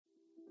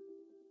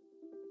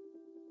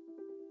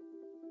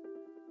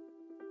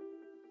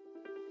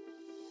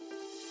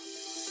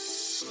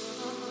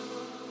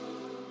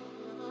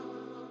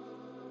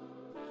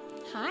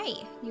Hi,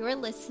 you're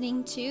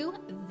listening to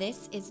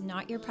This Is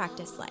Not Your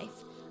Practice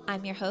Life.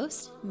 I'm your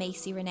host,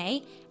 Macy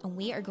Renee, and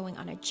we are going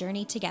on a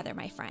journey together,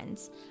 my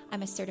friends.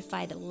 I'm a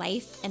certified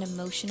life and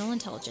emotional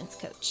intelligence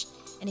coach.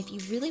 And if you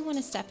really want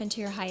to step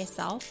into your highest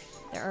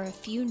self, there are a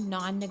few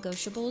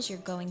non-negotiables you're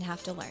going to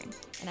have to learn,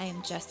 and I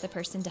am just the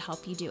person to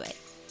help you do it.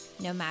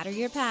 No matter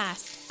your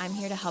past, I'm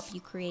here to help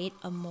you create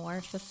a more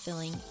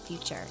fulfilling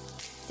future.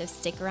 So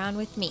stick around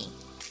with me.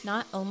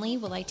 Not only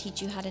will I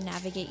teach you how to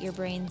navigate your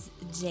brain's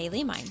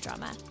daily mind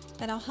drama,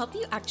 but I'll help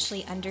you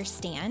actually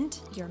understand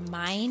your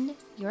mind,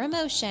 your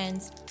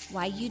emotions,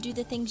 why you do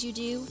the things you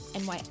do,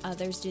 and why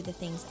others do the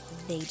things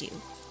they do.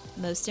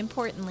 Most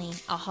importantly,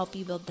 I'll help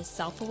you build the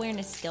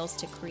self-awareness skills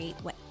to create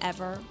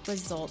whatever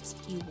results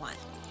you want.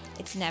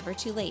 It's never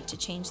too late to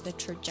change the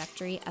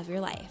trajectory of your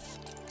life.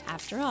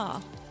 After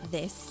all,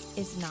 this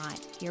is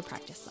not your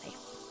practice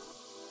life.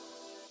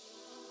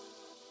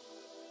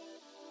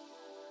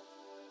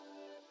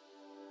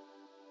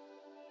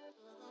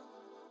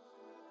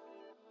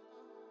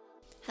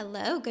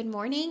 Hello, good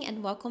morning,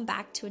 and welcome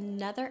back to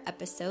another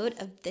episode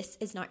of This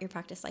Is Not Your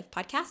Practice Life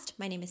podcast.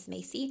 My name is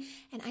Macy,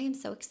 and I am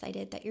so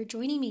excited that you're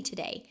joining me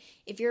today.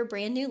 If you're a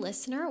brand new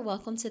listener,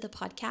 welcome to the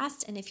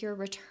podcast. And if you're a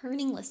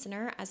returning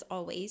listener, as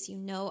always, you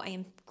know I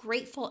am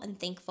grateful and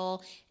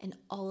thankful and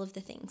all of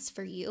the things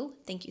for you.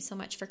 Thank you so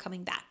much for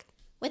coming back.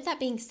 With that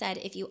being said,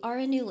 if you are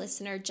a new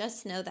listener,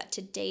 just know that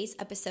today's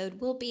episode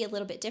will be a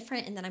little bit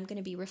different and that I'm going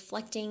to be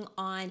reflecting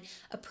on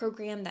a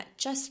program that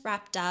just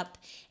wrapped up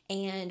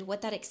and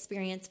what that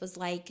experience was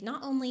like,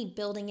 not only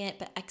building it,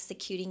 but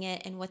executing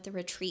it, and what the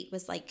retreat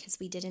was like, because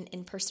we did an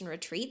in-person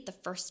retreat, the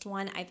first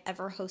one I've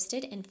ever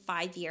hosted in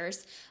 5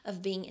 years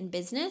of being in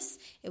business.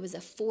 It was a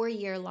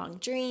 4-year-long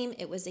dream.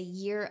 It was a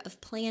year of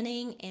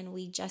planning, and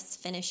we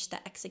just finished the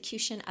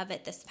execution of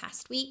it this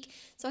past week.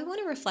 So I want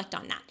to reflect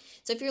on that.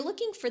 So if you're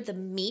looking for the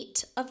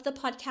meat of the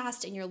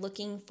podcast and you're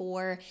looking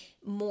for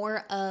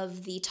more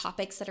of the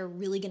topics that are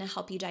really going to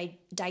help you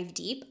dive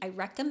deep, I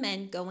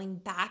recommend going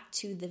back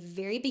to the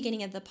very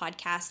beginning of the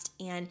podcast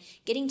and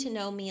getting to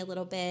know me a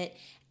little bit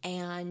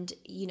and,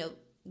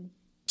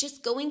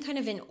 just going kind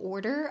of in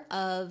order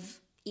of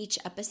each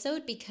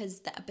episode, because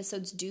the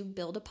episodes do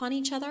build upon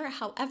each other.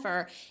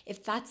 However,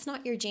 if that's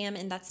not your jam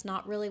and that's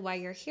not really why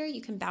you're here,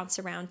 you can bounce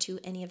around to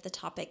any of the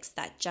topics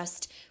that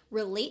just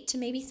relate to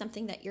maybe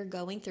something that you're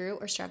going through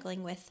or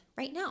struggling with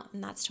right now.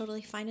 And that's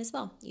totally fine as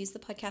well. Use the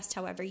podcast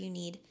however you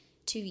need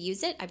to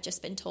use it. I've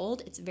just been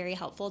told it's very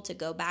helpful to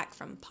go back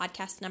from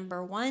podcast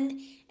number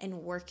 1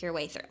 and work your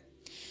way through.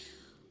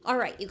 All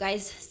right, you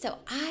guys, so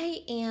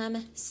I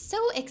am so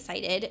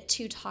excited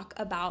to talk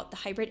about the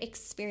hybrid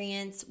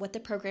experience, what the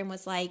program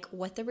was like,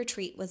 what the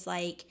retreat was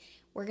like.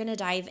 We're going to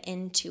dive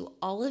into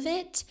all of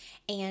it.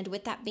 And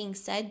with that being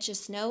said,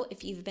 just know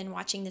if you've been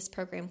watching this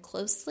program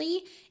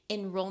closely,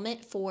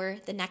 enrollment for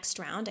the next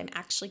round, I'm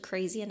actually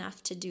crazy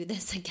enough to do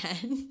this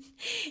again.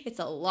 It's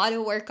a lot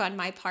of work on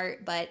my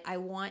part, but I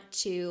want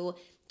to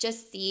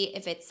just see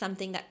if it's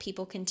something that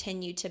people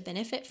continue to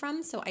benefit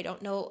from. So I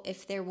don't know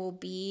if there will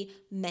be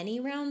many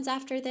rounds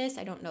after this.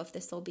 I don't know if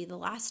this will be the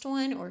last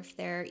one or if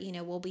there,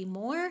 will be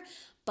more.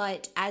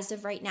 But as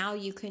of right now,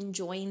 you can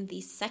join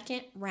the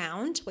second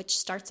round, which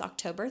starts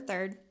October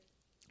 3rd,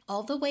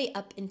 all the way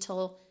up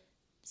until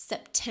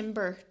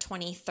September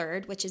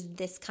 23rd, which is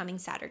this coming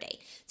Saturday.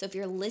 So if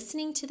you're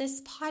listening to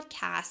this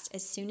podcast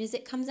as soon as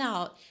it comes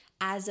out,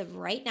 as of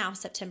right now,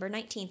 September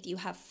 19th, you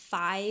have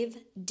 5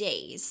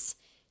 days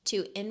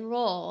to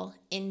enroll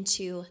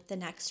into the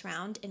next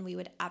round, and we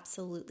would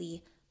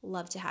absolutely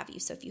love to have you.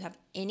 So if you have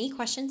any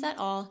questions at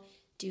all,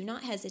 do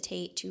not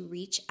hesitate to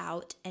reach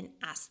out and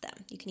ask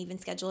them. You can even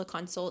schedule a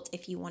consult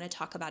if you want to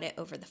talk about it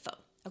over the phone,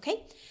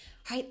 okay?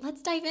 All right,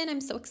 let's dive in.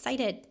 I'm so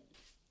excited.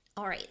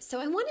 All right, so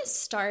I want to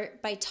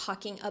start by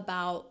talking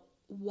about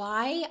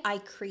why I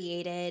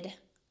created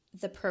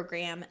the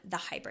program, The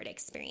Hybrid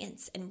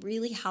Experience, and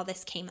really how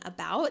this came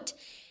about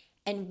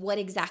and what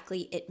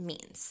exactly it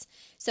means.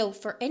 So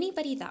for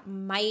anybody that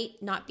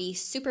might not be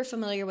super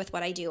familiar with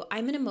what I do,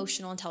 I'm an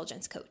emotional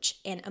intelligence coach,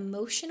 and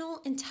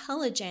emotional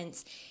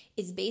intelligence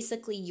is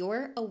basically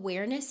your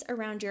awareness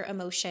around your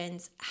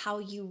emotions, how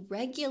you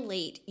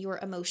regulate your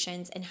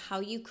emotions, and how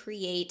you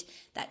create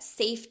that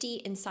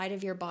safety inside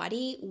of your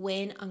body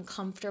when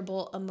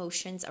uncomfortable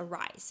emotions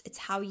arise. It's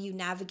how you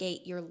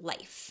navigate your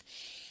life.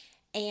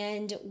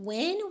 And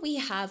when we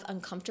have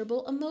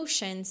uncomfortable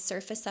emotions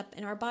surface up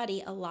in our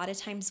body, a lot of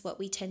times what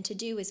we tend to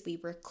do is we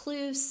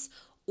recluse,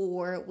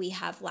 or we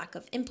have lack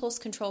of impulse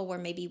control where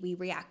maybe we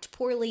react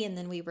poorly and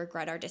then we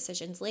regret our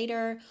decisions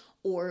later,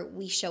 or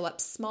we show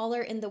up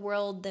smaller in the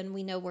world than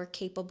we know we're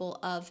capable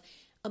of.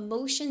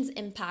 Emotions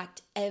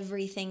impact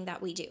everything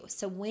that we do.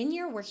 So when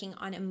you're working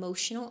on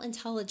emotional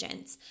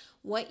intelligence,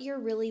 what you're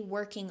really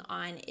working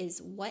on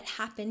is what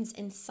happens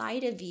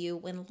inside of you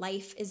when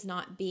life is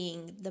not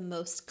being the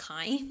most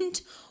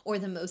kind or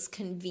the most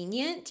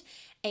convenient.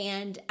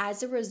 And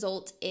as a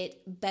result,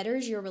 it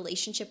betters your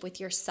relationship with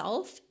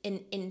yourself.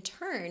 And in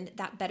turn,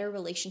 that better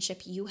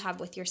relationship you have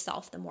with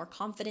yourself, the more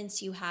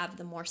confidence you have,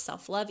 the more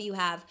self-love you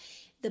have,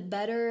 the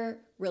better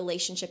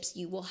relationships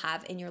you will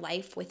have in your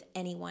life with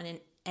anyone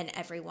and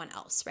everyone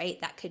else, right?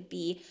 That could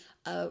be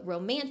a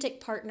romantic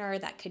partner,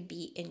 that could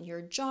be in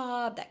your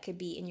job, that could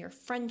be in your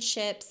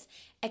friendships,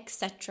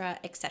 etc.,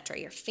 etc.,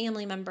 your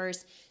family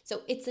members.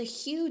 So it's a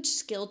huge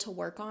skill to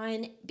work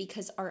on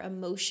because our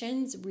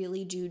emotions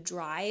really do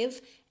drive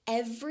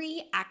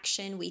every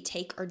action we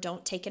take or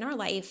don't take in our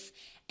life,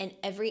 and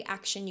every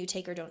action you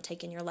take or don't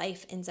take in your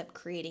life ends up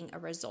creating a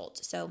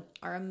result. So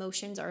our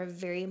emotions are a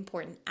very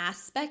important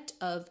aspect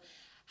of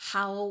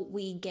how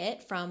we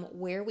get from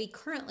where we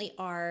currently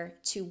are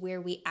to where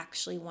we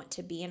actually want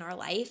to be in our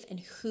life and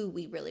who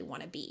we really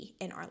want to be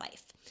in our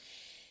life.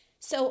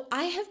 So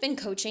I have been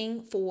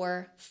coaching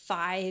for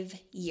 5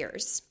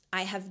 years.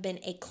 I have been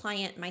a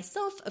client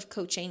myself of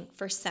coaching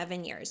for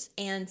 7 years.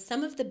 And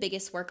some of the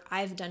biggest work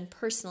I've done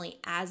personally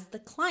as the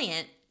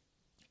client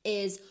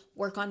is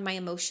work on my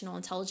emotional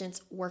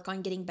intelligence, work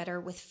on getting better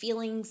with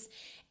feelings.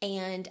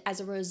 And as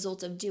a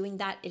result of doing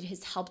that, it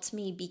has helped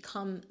me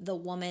become the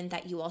woman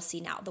that you all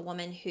see now, the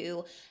woman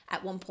who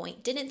at one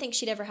point didn't think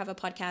she'd ever have a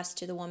podcast,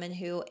 to the woman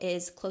who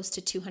is close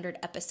to 200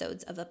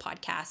 episodes of the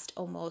podcast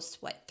almost,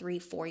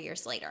 3-4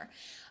 years later.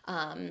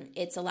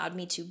 It's allowed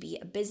me to be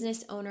a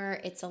business owner.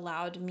 It's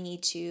allowed me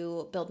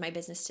to build my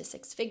business to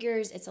 6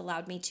 figures. It's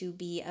allowed me to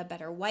be a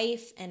better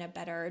wife and a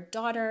better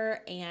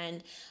daughter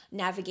and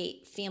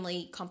navigate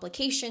family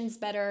complications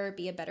better,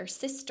 be a better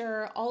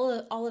sister,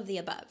 all of the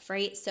above,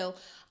 right? So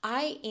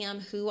I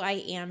am who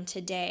I am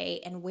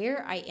today and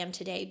where I am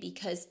today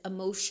because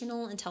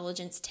emotional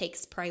intelligence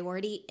takes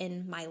priority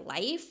in my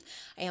life.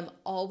 I am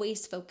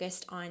always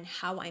focused on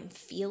how I'm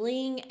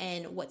feeling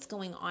and what's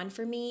going on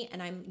for me,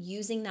 and I'm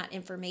using that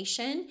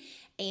information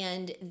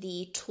and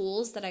the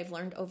tools that I've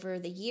learned over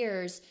the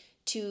years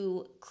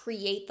to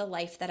create the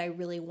life that I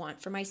really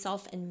want for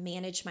myself and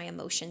manage my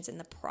emotions in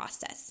the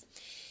process.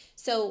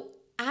 So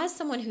as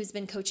someone who's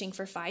been coaching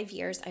for 5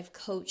 years, I've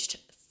coached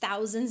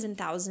thousands and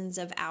thousands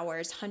of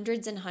hours,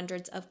 hundreds and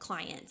hundreds of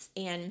clients.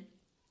 And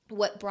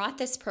what brought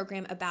this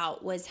program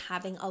about was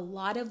having a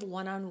lot of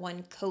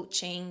one-on-one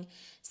coaching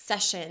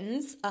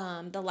sessions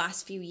the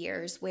last few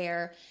years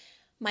where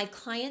my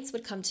clients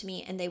would come to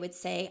me and they would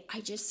say,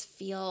 I just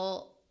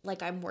feel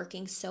like I'm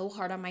working so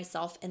hard on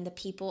myself and the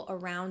people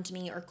around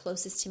me or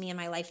closest to me in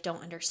my life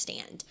don't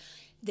understand.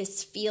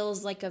 This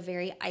feels like a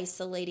very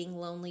isolating,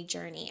 lonely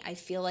journey. I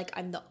feel like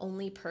I'm the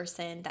only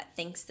person that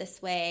thinks this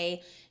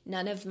way.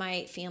 None of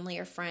my family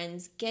or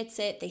friends gets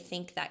it. They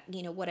think that,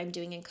 what I'm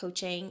doing in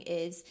coaching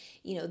is,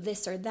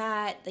 this or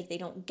that. Like they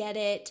don't get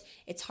it.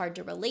 It's hard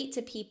to relate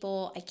to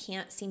people. I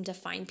can't seem to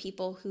find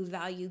people who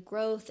value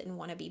growth and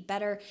want to be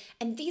better.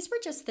 And these were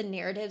just the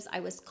narratives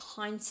I was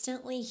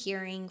constantly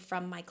hearing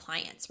from my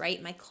clients,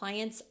 right? My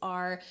clients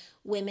are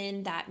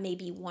women that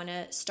maybe want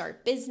to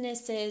start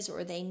businesses,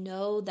 or they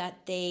know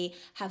that they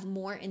have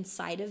more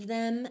inside of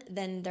them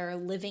than they're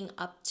living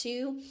up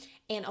to.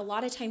 And a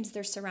lot of times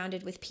they're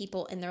surrounded with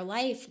people in their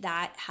life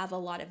that have a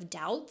lot of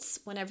doubts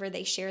whenever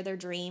they share their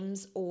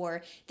dreams,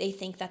 or they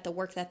think that the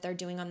work that they're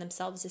doing on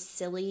themselves is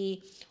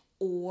silly,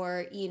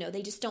 or,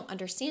 they just don't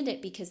understand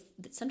it because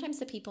sometimes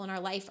the people in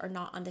our life are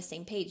not on the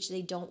same page.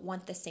 They don't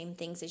want the same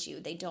things as you.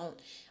 They don't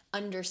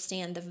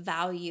understand the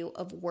value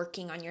of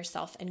working on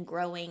yourself and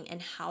growing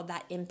and how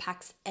that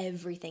impacts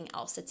everything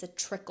else. It's a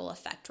trickle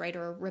effect, right?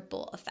 Or a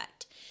ripple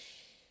effect.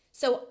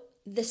 So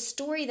the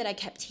story that I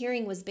kept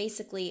hearing was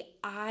basically,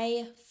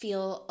 I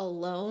feel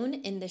alone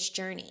in this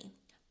journey.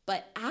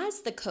 But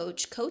as the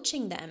coach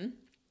coaching them,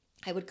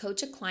 I would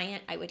coach a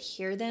client, I would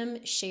hear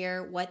them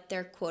share what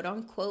their quote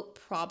unquote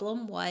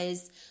problem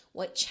was,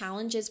 what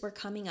challenges were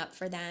coming up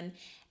for them.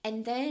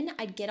 And then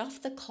I'd get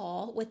off the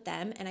call with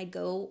them and I'd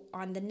go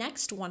on the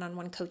next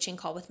one-on-one coaching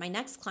call with my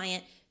next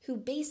client who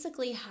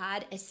basically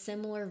had a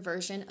similar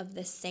version of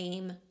the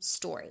same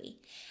story.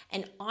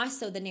 And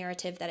also the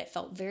narrative that it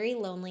felt very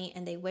lonely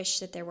and they wished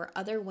that there were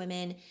other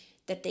women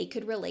that they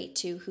could relate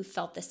to who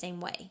felt the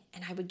same way.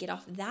 And I would get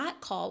off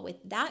that call with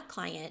that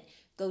client,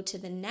 go to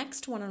the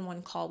next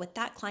one-on-one call with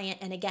that client,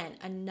 and again,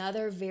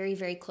 another very,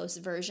 very close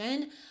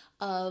version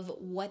of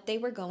what they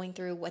were going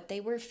through, what they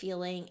were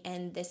feeling,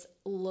 and this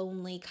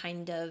lonely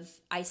kind of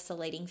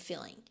isolating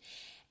feeling.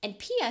 And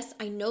P.S.,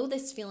 I know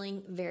this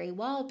feeling very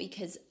well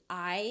because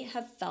I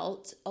have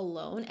felt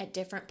alone at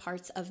different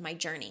parts of my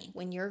journey.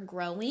 When you're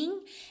growing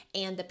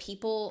and the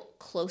people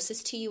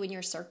closest to you in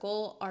your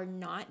circle are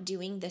not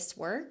doing this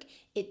work,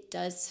 it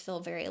does feel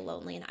very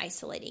lonely and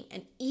isolating.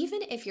 And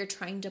even if you're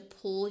trying to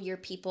pull your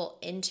people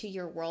into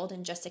your world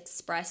and just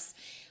express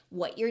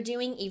what you're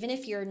doing, even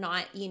if you're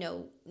not,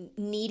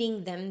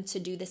 needing them to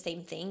do the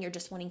same thing, you're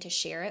just wanting to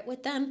share it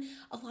with them,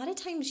 a lot of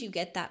times you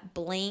get that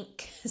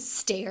blank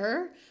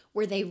stare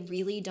where they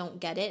really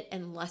don't get it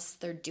unless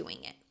they're doing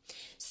it.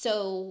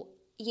 So,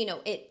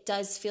 it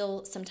does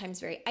feel sometimes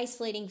very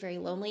isolating, very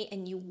lonely,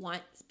 and you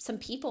want some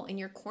people in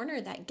your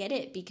corner that get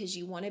it because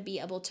you want to be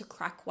able to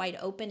crack wide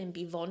open and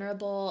be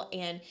vulnerable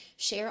and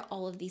share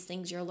all of these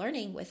things you're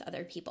learning with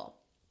other people.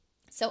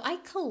 So I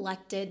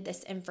collected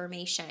this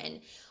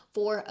information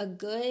For a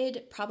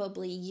good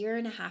probably year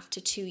and a half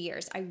to 2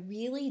 years, I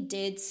really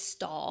did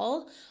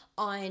stall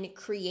on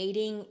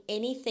creating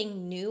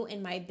anything new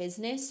in my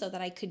business so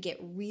that I could get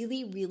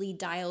really, really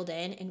dialed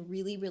in and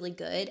really, really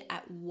good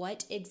at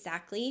what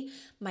exactly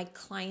my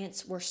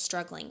clients were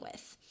struggling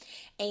with.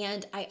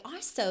 And I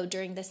also,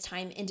 during this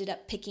time, ended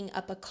up picking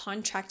up a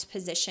contract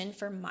position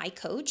for my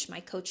coach. My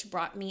coach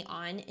brought me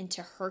on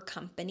into her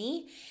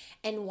company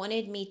and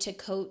wanted me to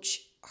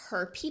coach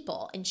her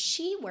people. And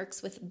she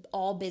works with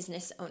all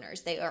business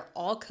owners. They are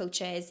all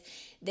coaches.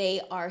 They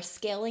are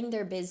scaling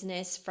their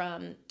business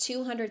from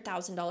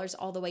 $200,000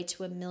 all the way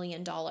to $1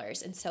 million.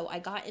 And so I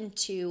got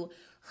into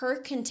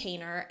her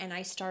container and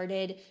I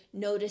started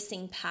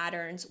noticing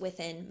patterns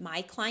within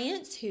my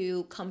clients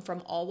who come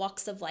from all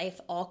walks of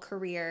life, all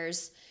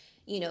careers.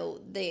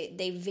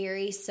 They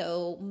vary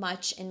so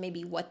much in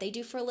maybe what they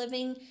do for a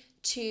living,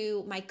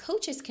 to my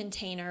coaches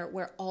container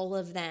where all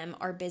of them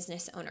are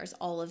business owners,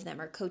 all of them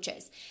are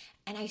coaches.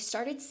 And I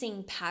started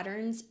seeing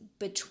patterns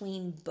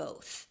between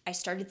both. I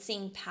started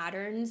seeing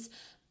patterns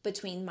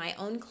between my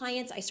own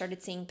clients. I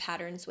started seeing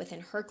patterns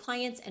within her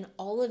clients, and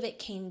all of it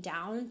came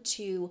down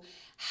to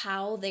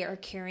how they are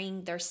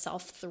carrying their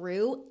self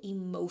through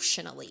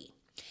emotionally.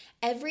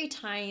 Every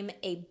time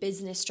a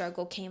business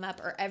struggle came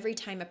up or every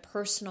time a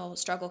personal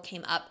struggle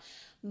came up,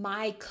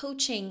 my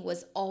coaching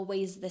was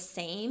always the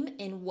same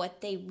in what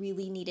they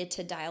really needed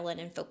to dial in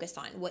and focus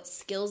on, what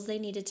skills they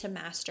needed to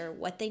master,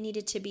 what they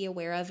needed to be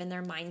aware of in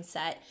their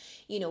mindset,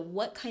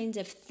 what kinds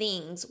of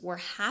things were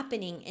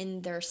happening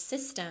in their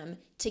system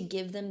to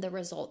give them the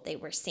result they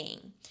were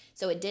seeing.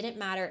 So it didn't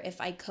matter if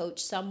I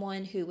coached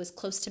someone who was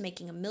close to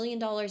making $1 million.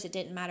 It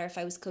didn't matter if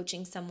I was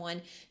coaching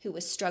someone who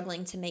was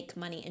struggling to make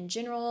money in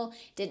general.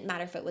 It didn't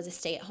matter if it was a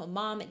stay-at-home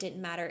mom. It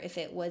didn't matter if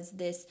it was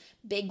this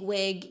big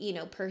wig,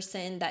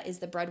 person that is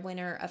the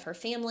breadwinner of her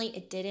family.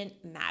 It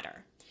didn't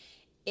matter.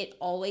 It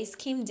always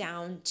came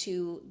down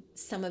to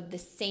some of the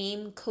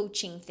same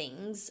coaching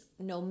things,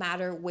 no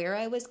matter where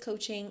I was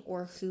coaching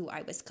or who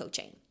I was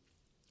coaching.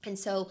 And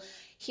so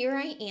here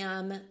I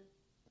am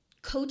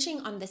coaching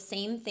on the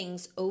same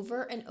things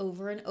over and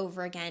over and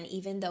over again,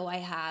 even though I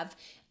have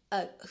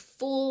a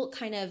full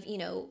kind of,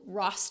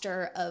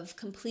 roster of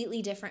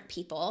completely different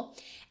people.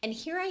 And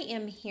here I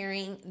am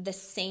hearing the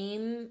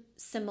same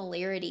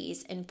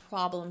similarities and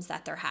problems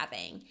that they're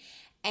having.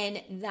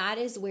 And that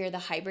is where the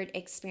Hybrid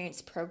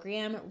Experience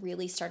program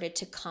really started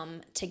to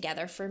come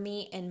together for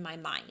me in my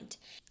mind.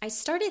 I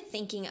started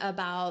thinking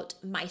about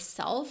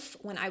myself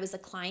when I was a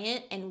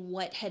client and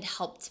what had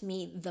helped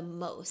me the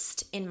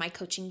most in my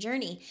coaching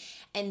journey.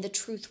 And the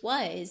truth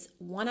was,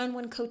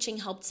 one-on-one coaching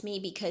helped me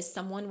because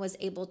someone was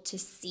able to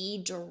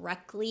see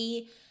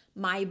directly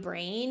my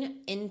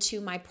brain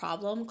into my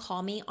problem,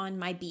 call me on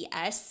my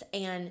BS,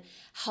 and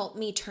help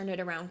me turn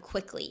it around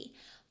quickly.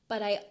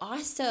 But I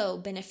also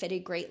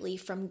benefited greatly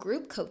from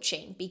group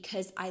coaching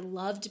because I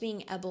loved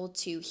being able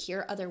to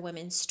hear other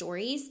women's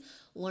stories,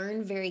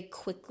 learn very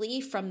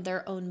quickly from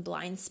their own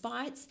blind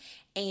spots,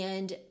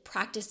 and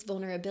practice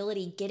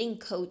vulnerability, getting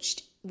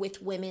coached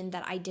with women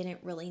that I didn't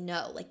really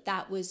know. Like,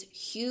 that was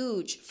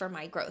huge for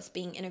my growth,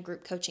 being in a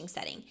group coaching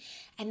setting.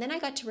 And then I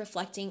got to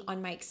reflecting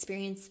on my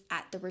experience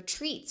at the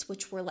retreats,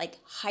 which were like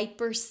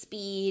hyper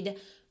speed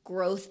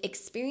growth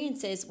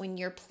experiences when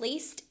you're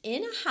placed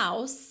in a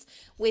house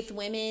with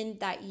women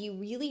that you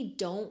really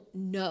don't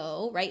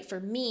know, right? For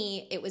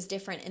me, it was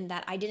different in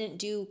that I didn't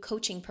do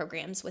coaching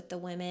programs with the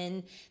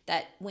women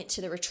that went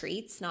to the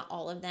retreats, not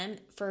all of them.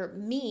 For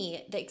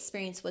me, the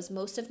experience was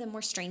most of them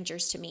were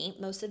strangers to me.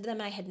 Most of them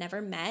I had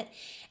never met.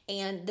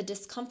 And the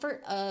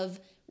discomfort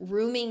of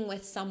rooming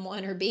with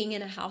someone or being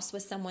in a house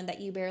with someone that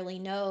you barely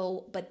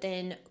know, but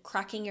then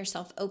cracking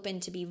yourself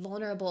open to be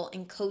vulnerable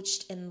and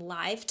coached in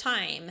live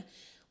time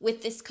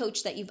with this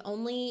coach that you've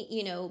only,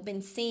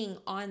 been seeing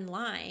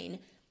online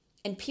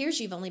and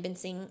peers you've only been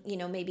seeing,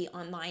 maybe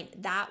online.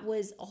 That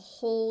was a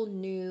whole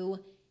new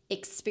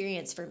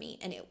experience for me.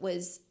 And it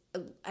was,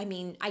 I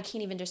can't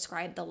even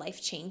describe the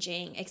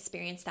life-changing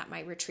experience that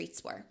my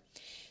retreats were.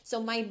 So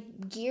my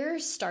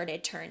gears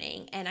started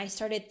turning and I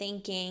started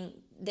thinking,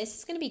 this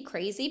is going to be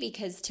crazy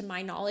because to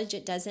my knowledge,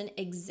 it doesn't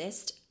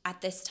exist at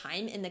this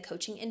time in the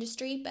coaching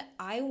industry, but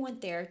I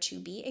want there to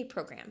be a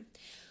program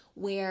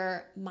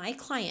where my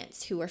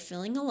clients who are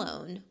feeling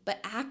alone,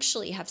 but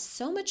actually have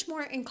so much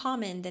more in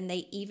common than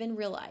they even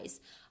realize,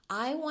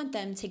 I want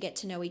them to get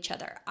to know each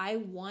other. I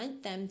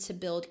want them to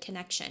build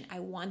connection.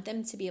 I want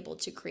them to be able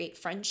to create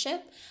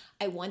friendship.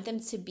 I want them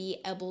to be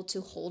able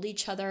to hold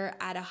each other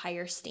at a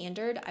higher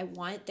standard. I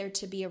want there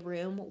to be a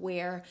room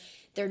where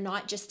they're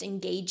not just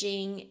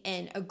engaging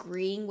and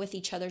agreeing with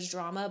each other's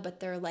drama, but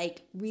they're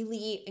like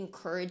really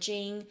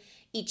encouraging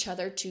each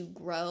other to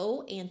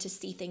grow and to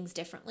see things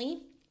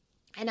differently.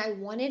 And I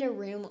wanted a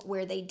room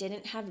where they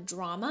didn't have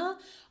drama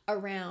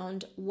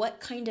around what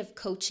kind of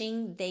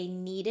coaching they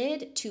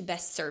needed to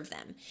best serve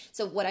them.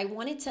 So what I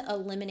wanted to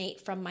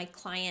eliminate from my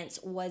clients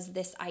was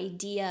this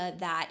idea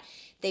that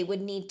they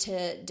would need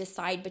to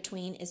decide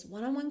between, is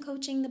one-on-one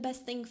coaching the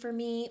best thing for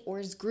me, or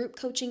is group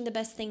coaching the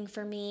best thing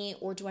for me,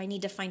 or do I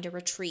need to find a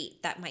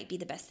retreat that might be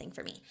the best thing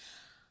for me?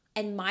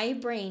 And my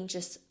brain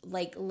just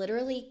like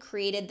literally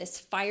created this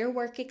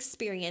firework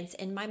experience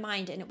in my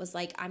mind. And it was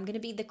like, I'm going to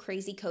be the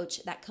crazy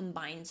coach that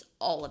combines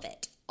all of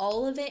it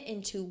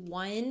into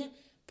one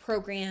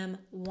program,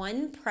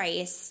 one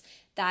price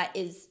that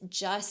is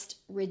just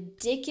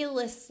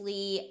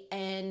ridiculously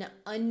an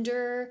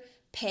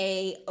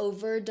underpay,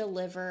 over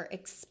deliver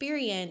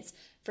experience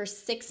for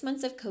 6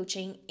 months of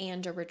coaching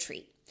and a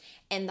retreat.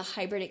 And the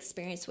hybrid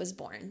experience was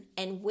born.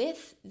 And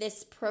with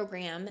this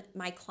program,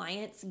 my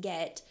clients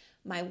get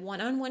my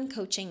one-on-one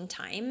coaching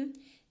time.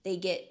 They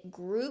get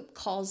group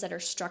calls that are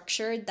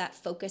structured that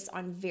focus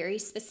on very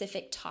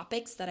specific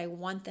topics that I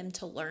want them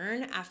to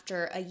learn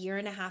after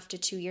 1.5 to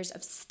 2 years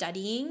of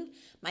studying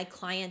my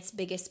clients'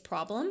 biggest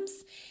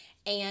problems.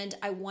 And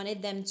I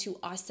wanted them to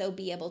also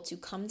be able to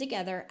come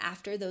together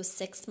after those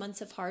 6 months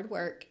of hard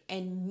work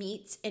and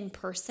meet in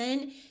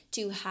person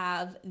to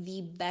have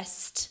the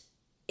best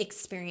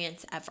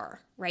experience ever,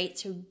 right?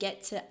 To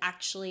get to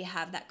actually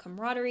have that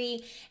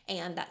camaraderie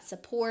and that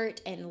support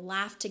and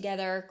laugh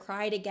together,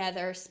 cry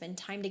together, spend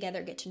time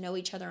together, get to know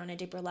each other on a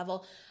deeper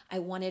level. I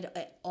wanted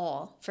it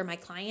all for my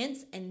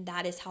clients, and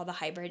that is how the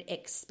hybrid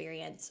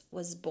experience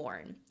was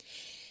born.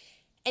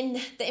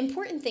 And the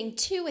important thing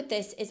too with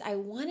this is I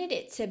wanted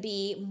it to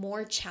be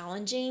more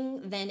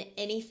challenging than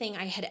anything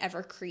I had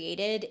ever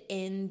created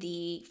in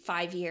the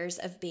 5 years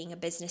of being a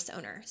business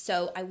owner.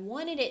 So I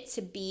wanted it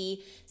to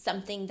be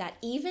something that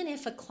even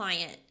if a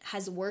client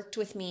has worked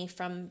with me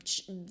from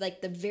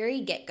like the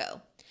very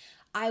get-go,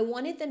 I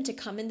wanted them to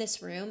come in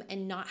this room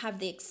and not have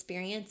the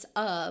experience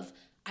of,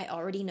 I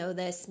already know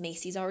this.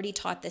 Macy's already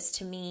taught this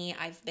to me.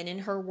 I've been in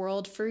her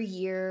world for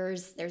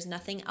years. There's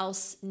nothing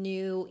else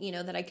new,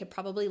 that I could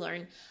probably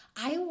learn.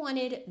 I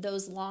wanted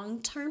those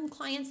long-term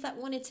clients that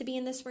wanted to be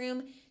in this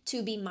room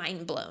to be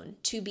mind blown,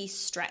 to be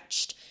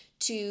stretched,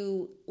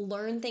 to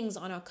learn things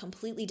on a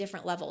completely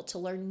different level, to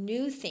learn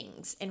new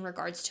things in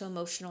regards to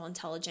emotional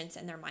intelligence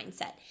and their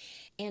mindset.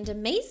 And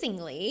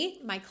amazingly,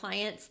 my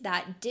clients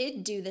that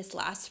did do this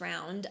last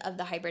round of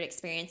the hybrid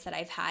experience that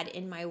I've had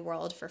in my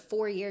world for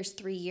 4 years,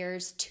 3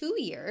 years, 2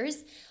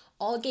 years,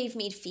 all gave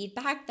me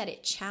feedback that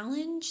it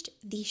challenged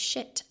the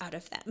shit out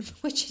of them,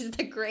 which is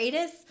the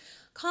greatest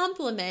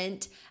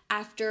compliment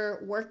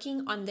after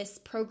working on this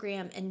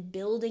program and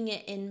building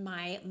it in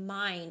my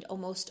mind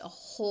almost a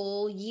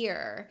whole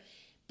year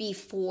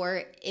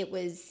before it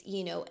was,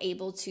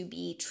 able to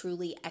be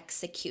truly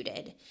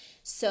executed.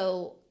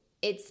 So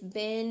it's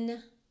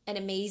been an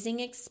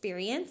amazing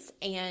experience,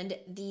 and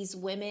these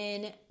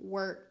women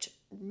worked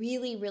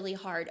really, really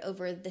hard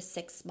over the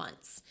 6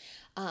 months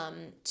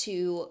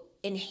to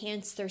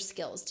enhance their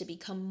skills, to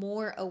become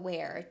more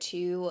aware,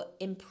 to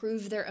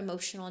improve their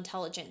emotional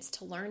intelligence,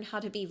 to learn how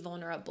to be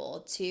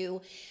vulnerable,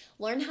 to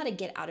learn how to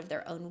get out of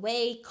their own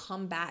way,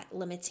 combat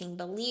limiting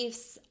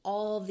beliefs,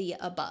 all the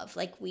above.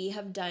 Like, we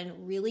have done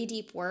really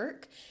deep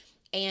work.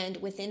 And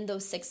within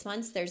those 6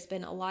 months, there's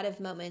been a lot of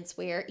moments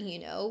where,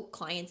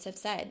 clients have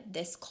said,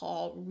 this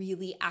call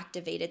really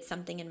activated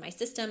something in my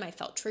system. I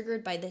felt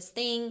triggered by this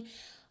thing.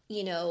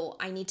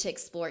 I need to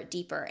explore it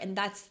deeper. And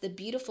that's the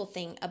beautiful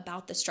thing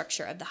about the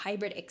structure of the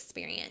hybrid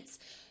experience.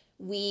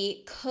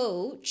 We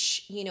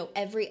coach,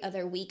 every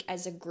other week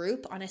as a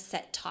group on a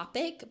set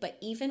topic, but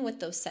even with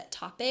those set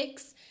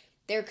topics,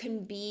 there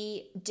can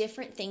be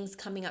different things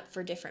coming up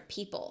for different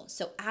people.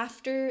 So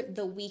after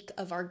the week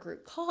of our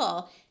group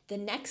call, the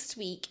next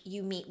week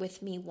you meet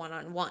with me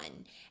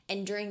one-on-one.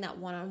 And during that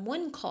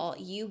one-on-one call,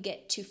 you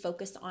get to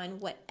focus on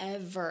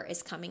whatever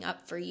is coming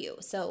up for you.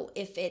 So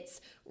if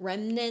it's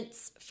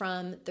remnants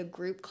from the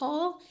group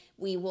call,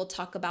 we will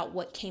talk about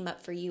what came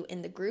up for you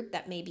in the group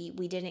that maybe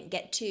we didn't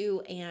get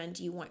to and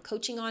you want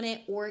coaching on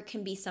it. Or it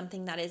can be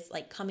something that is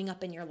like coming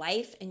up in your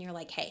life and you're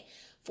like, hey,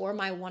 for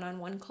my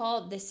one-on-one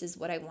call, this is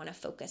what I want to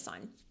focus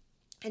on.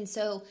 And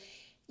so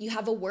you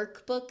have a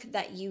workbook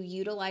that you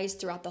utilize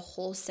throughout the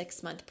whole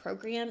 6-month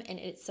program, and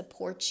it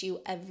supports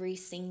you every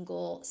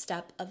single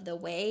step of the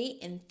way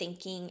in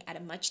thinking at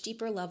a much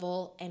deeper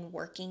level and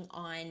working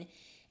on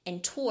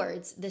and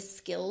towards the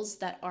skills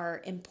that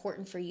are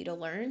important for you to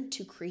learn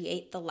to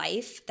create the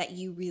life that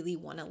you really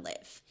want to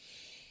live.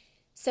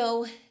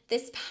 So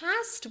this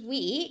past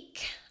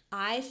week,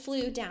 I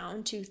flew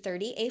down to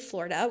 30A,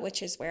 Florida,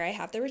 which is where I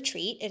have the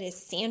retreat. It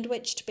is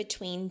sandwiched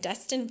between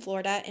Destin,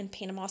 Florida and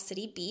Panama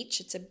City Beach.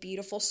 It's a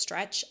beautiful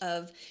stretch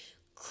of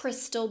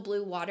crystal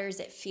blue waters.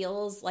 It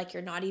feels like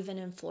you're not even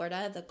in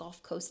Florida. The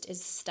Gulf Coast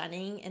is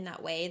stunning in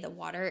that way. The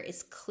water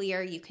is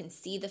clear. You can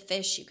see the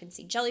fish, you can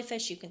see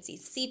jellyfish, you can see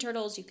sea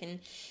turtles, you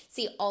can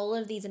see all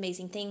of these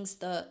amazing things.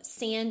 The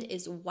sand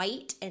is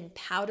white and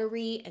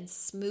powdery and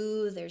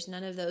smooth. There's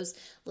none of those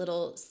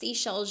little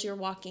seashells you're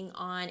walking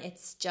on.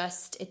 It's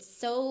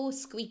so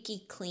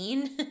squeaky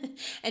clean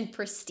and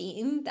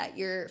pristine that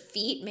your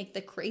feet make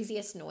the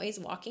craziest noise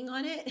walking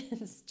on it.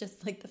 It's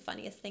just like the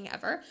funniest thing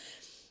ever.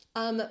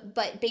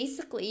 But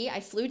basically I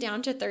flew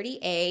down to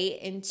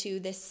 30A into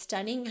this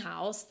stunning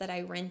house that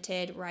I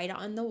rented right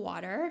on the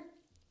water,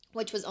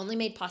 which was only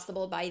made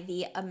possible by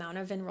the amount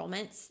of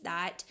enrollments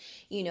that,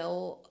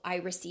 I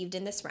received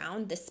in this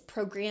round. This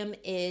program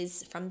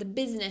is, from the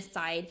business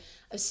side,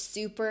 a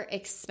super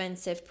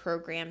expensive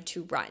program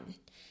to run.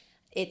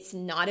 It's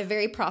not a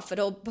very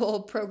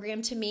profitable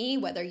program to me,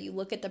 whether you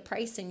look at the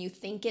price and you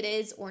think it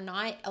is or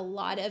not. A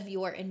lot of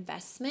your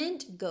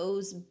investment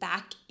goes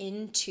back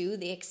into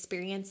the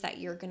experience that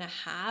you're going to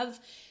have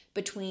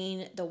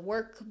between the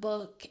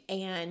workbook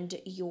and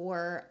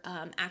your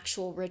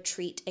actual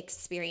retreat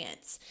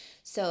experience.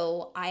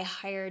 So I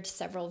hired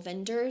several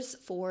vendors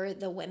for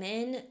the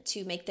women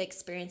to make the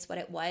experience what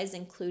it was,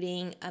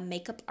 including a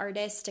makeup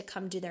artist to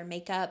come do their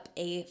makeup,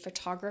 a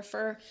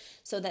photographer,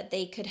 so that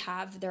they could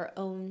have their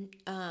own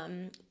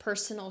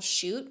personal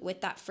shoot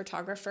with that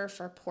photographer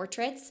for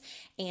portraits.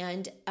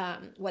 And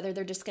whether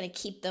they're just going to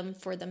keep them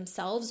for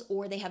themselves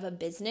or they have a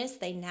business,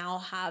 they now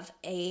have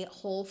a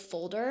whole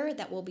folder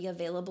that will be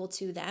available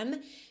to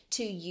them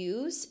to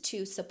use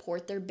to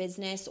support their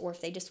business, or if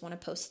they just want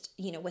to post,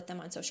 with them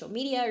on social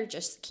media, or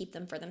just keep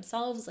them for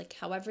themselves, like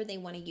however they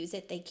want to use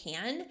it, they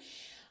can.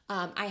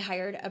 I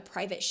hired a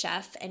private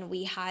chef and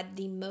we had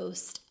the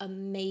most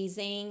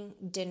amazing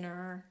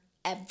dinner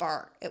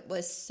ever. It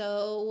was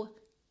so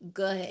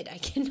good. I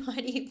cannot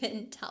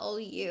even tell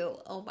you.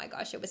 Oh my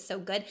gosh, it was so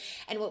good.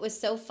 And what was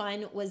so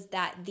fun was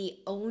that the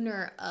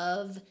owner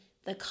of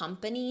the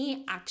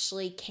company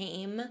actually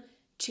came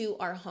to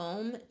our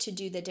home to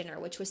do the dinner,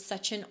 which was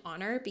such an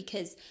honor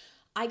because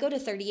I go to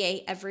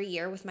 30A every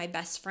year with my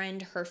best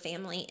friend, her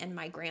family, and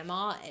my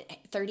grandma.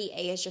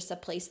 30A is just a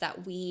place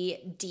that we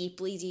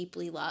deeply,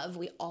 deeply love.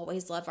 We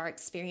always love our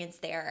experience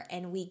there.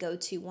 And we go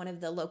to one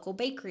of the local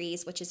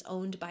bakeries, which is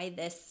owned by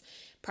this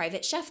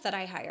private chef that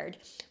I hired.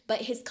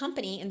 But his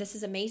company, and this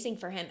is amazing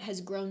for him, has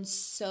grown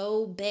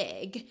so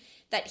big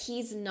that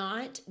he's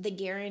not the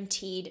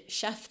guaranteed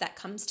chef that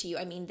comes to you.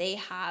 I mean, they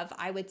have,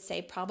 I would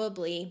say,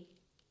 probably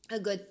a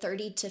good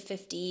 30 to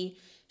 50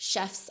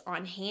 chefs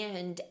on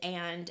hand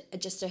and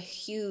just a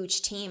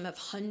huge team of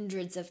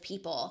hundreds of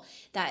people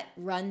that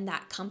run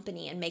that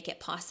company and make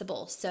it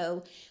possible.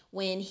 So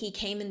when he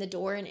came in the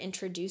door and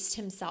introduced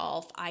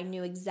himself, I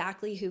knew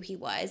exactly who he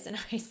was. And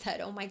I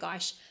said, oh my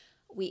gosh,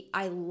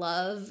 I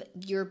love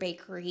your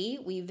bakery.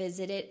 We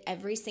visit it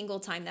every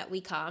single time that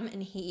we come.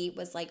 And he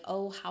was like,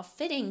 oh, how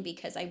fitting,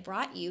 because I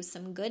brought you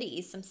some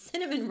goodies, some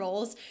cinnamon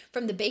rolls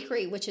from the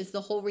bakery, which is the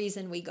whole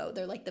reason we go.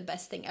 They're like the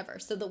best thing ever.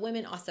 So the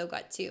women also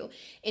got to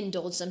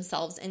indulge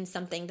themselves in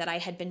something that I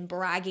had been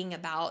bragging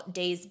about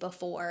days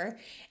before.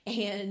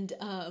 And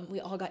we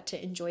all got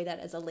to enjoy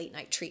that as a late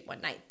night treat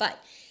one night.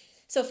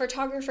 So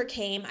photographer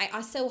came. I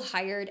also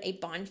hired a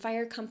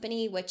bonfire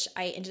company, which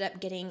I ended up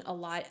getting a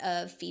lot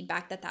of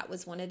feedback that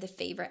was one of the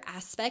favorite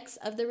aspects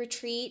of the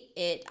retreat.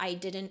 I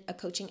did a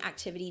coaching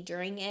activity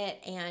during it,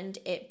 and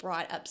it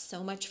brought up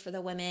so much for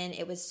the women.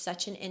 It was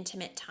such an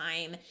intimate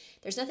time.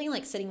 There's nothing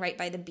like sitting right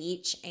by the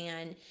beach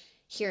and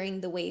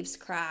hearing the waves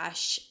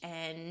crash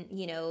and,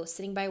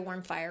 sitting by a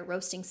warm fire,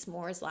 roasting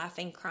s'mores,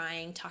 laughing,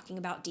 crying, talking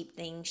about deep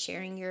things,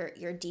 sharing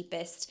your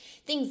deepest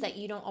things that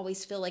you don't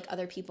always feel like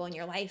other people in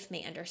your life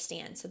may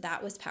understand. So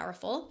that was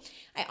powerful.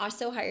 I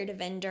also hired a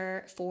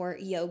vendor for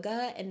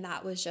yoga, and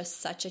that was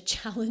just such a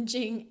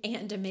challenging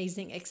and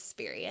amazing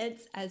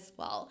experience as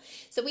well.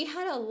 So we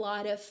had a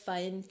lot of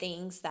fun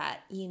things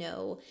that,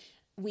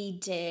 we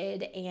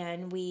did,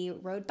 and we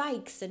rode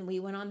bikes, and we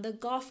went on the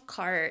golf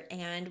cart,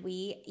 and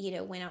we,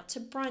 went out to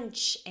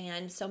brunch.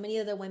 And so many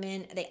of the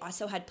women, they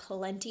also had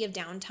plenty of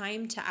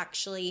downtime to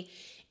actually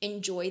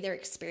enjoy their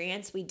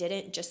experience. We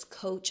didn't just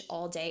coach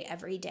all day,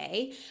 every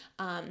day.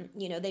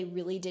 They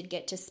really did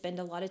get to spend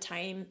a lot of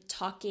time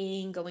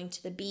talking, going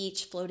to the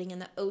beach, floating in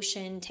the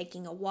ocean,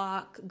 taking a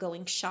walk,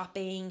 going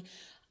shopping,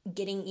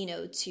 getting,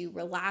 to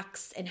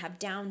relax and have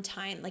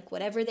downtime, like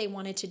whatever they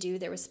wanted to do,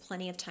 there was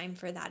plenty of time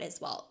for that as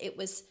well. It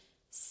was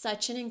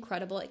such an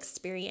incredible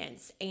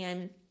experience.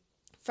 And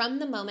from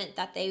the moment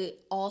that they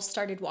all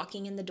started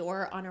walking in the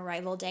door on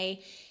arrival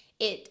day,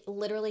 it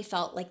literally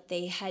felt like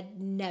they had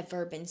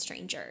never been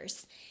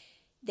strangers.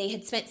 They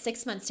had spent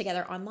 6 months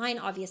together online,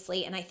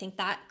 obviously, and I think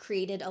that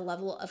created a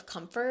level of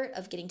comfort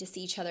of getting to see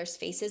each other's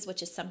faces,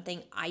 which is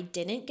something I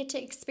didn't get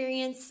to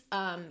experience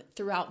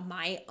throughout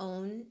my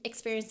own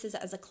experiences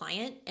as a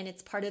client. And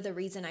it's part of the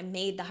reason I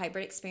made the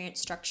hybrid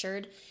experience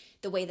structured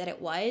the way that it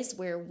was,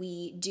 where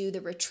we do the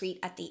retreat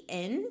at the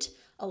end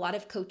a lot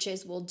of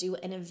coaches will do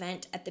an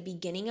event at the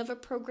beginning of a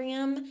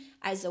program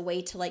as a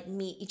way to like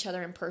meet each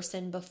other in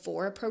person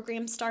before a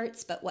program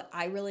starts. But what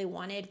I really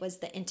wanted was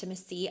the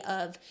intimacy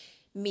of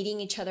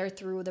meeting each other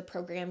through the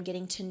program,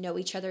 getting to know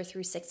each other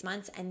through 6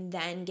 months, and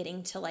then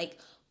getting to like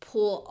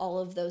pull all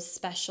of those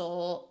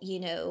special,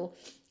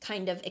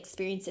 kind of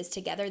experiences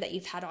together that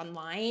you've had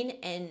online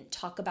and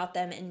talk about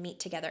them and meet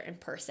together in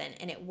person.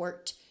 And it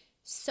worked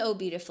so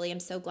beautifully. I'm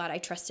so glad I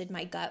trusted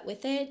my gut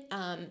with it,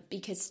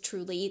 because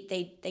truly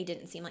they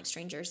didn't seem like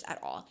strangers at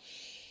all.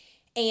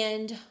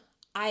 And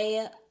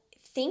I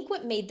think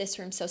what made this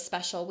room so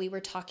special, we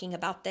were talking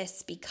about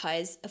this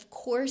because, of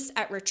course,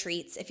 at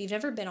retreats, if you've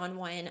never been on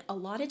one, a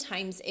lot of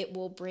times it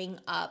will bring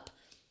up,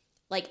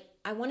 like,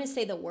 I want to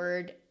say the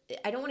word,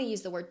 I don't want to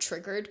use the word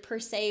triggered per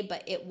se,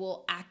 but it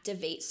will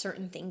activate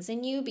certain things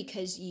in you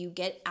because you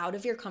get out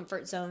of your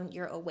comfort zone,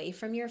 you're away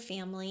from your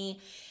family,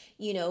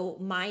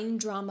 mind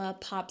drama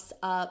pops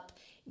up,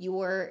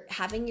 you're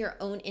having your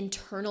own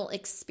internal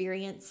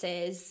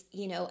experiences,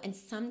 and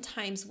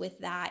sometimes with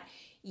that,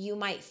 you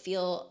might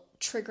feel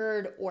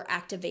triggered or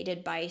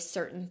activated by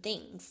certain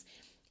things.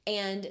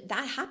 And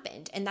that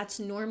happened, and that's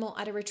normal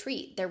at a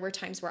retreat. There were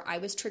times where I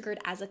was triggered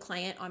as a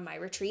client on my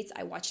retreats.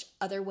 I watched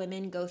other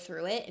women go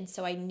through it, and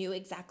so I knew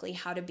exactly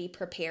how to be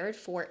prepared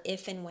for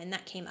if and when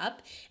that came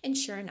up. And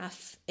sure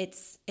enough,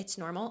 it's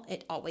normal.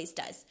 It always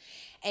does.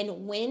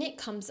 And when it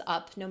comes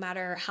up, no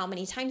matter how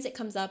many times it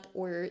comes up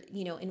or,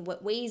 in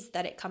what ways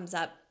that it comes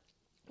up,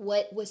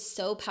 what was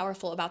so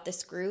powerful about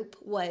this group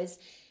was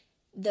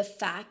the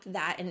fact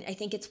that, and I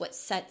think it's what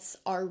sets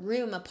our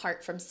room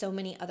apart from so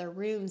many other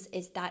rooms,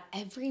 is that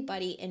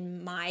everybody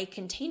in my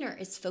container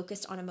is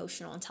focused on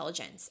emotional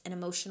intelligence and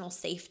emotional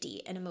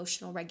safety and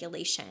emotional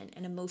regulation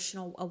and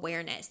emotional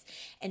awareness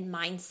and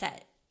mindset,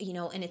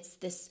 and it's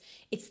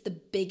the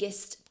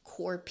biggest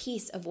core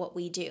piece of what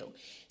we do.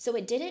 So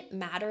it didn't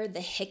matter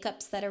the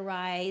hiccups that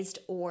arised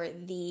or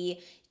the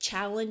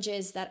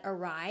challenges that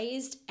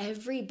arised.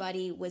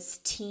 Everybody was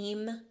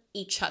team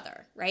each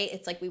other, right?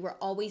 It's like we were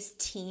always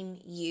team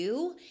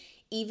you,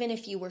 even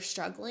if you were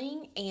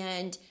struggling.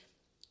 And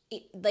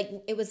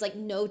it was like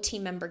no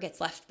team member gets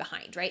left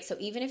behind, right? So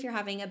even if you're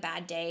having a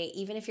bad day,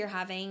 even if you're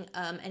having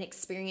an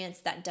experience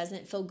that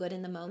doesn't feel good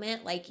in the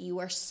moment, like you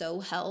are so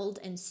held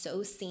and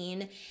so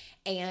seen,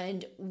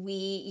 and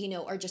we,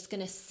 are just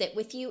going to sit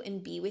with you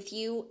and be with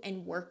you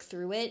and work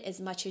through it as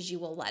much as you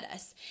will let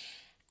us.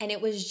 And it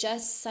was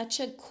just such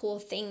a cool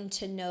thing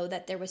to know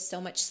that there was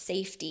so much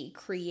safety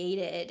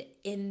created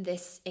in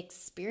this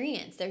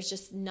experience. There's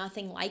just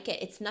nothing like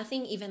it. It's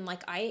nothing even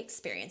like I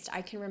experienced.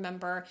 I can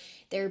remember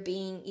there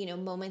being,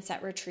 moments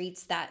at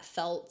retreats that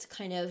felt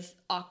kind of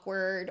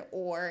awkward,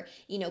 or,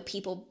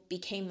 people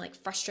became like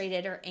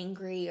frustrated or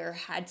angry or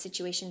had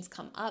situations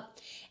come up,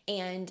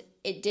 and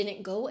it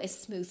didn't go as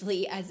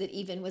smoothly as it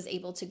even was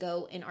able to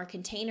go in our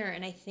container.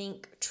 And I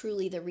think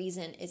truly the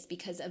reason is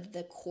because of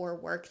the core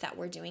work that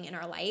we're doing in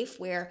our life,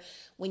 where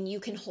when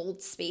you can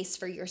hold space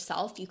for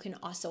yourself, you can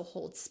also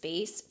hold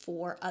space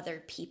for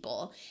other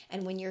people.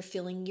 And when you're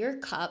filling your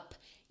cup,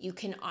 you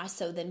can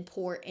also then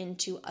pour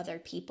into other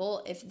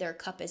people if their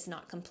cup is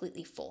not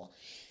completely full.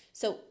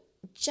 So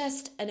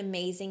just an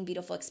amazing,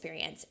 beautiful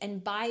experience.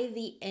 And by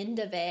the end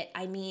of it,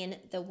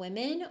 the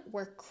women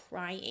were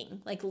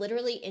crying, like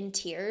literally in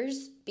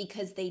tears,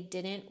 because they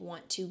didn't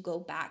want to go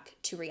back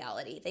to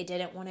reality. They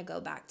didn't want to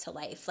go back to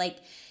life.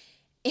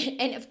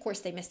 And of course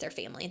they missed their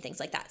family and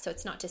things like that. So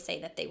it's not to say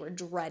that they were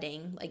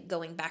dreading like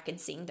going back and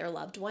seeing their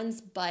loved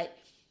ones, but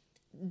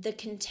the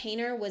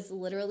container was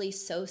literally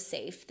so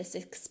safe. This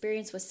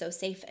experience was so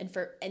safe. And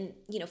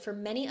for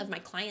many of my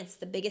clients,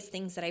 the biggest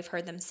things that I've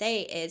heard them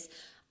say is,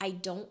 I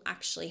don't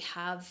actually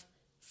have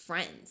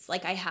friends.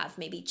 Like I have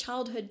maybe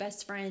childhood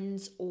best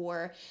friends,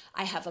 or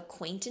I have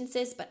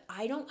acquaintances, but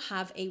I don't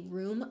have a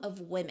room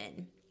of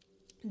women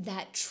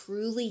that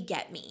truly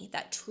get me,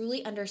 that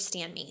truly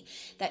understand me,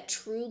 that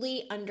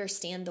truly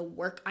understand the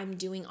work I'm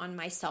doing on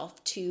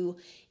myself to,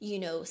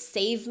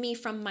 save me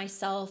from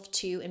myself,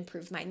 to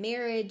improve my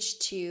marriage,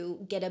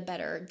 to get a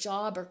better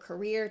job or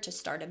career, to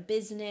start a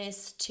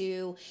business,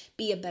 to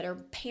be a better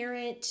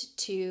parent,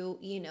 to,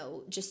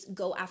 just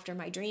go after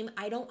my dream.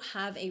 I don't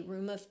have a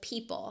room of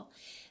people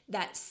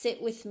that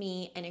sit with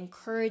me and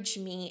encourage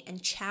me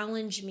and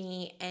challenge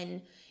me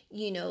and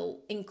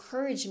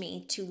encourage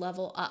me to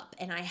level up.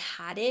 And I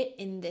had it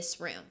in this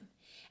room,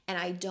 and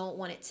I don't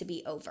want it to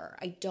be over.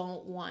 I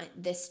don't want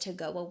this to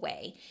go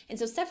away. And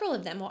so several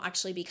of them will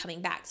actually be coming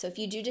back. So if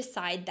you do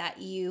decide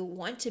that you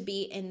want to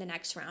be in the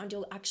next round,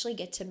 you'll actually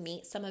get to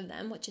meet some of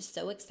them, which is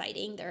so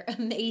exciting. They're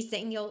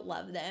amazing. You'll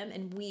love them,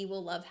 and we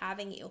will love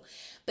having you.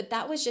 But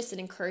that was just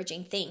an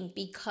encouraging thing,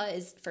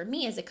 because for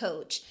me as a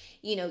coach,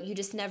 you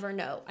just never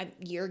know.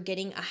 You're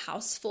getting a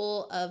house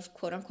full of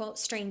quote unquote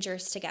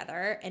strangers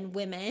together and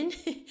women,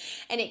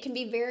 and it can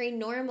be very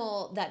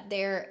normal that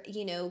there,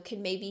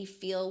 can maybe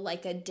feel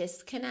like a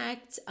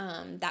disconnect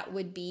that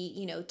would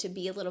be, to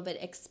be a little bit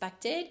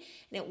expected.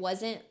 And it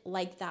wasn't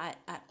like that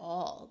at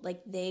all.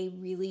 Like they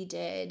really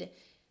did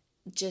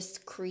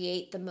just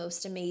create the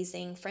most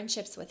amazing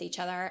friendships with each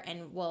other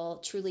and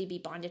will truly be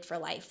bonded for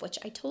life, which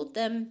I told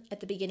them at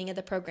the beginning of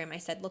the program. I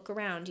said, look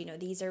around,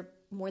 these are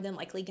more than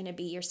likely going to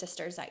be your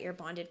sisters that you're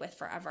bonded with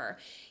forever,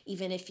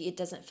 even if it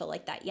doesn't feel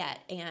like that yet.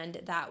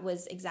 And that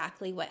was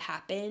exactly what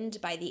happened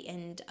by the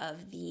end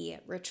of the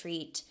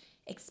retreat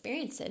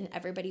experience, and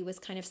everybody was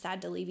kind of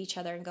sad to leave each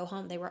other and go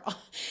home. They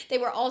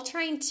were all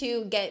trying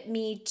to get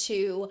me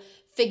to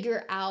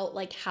figure out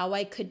like how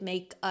I could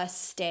make us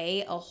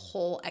stay a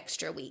whole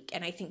extra week.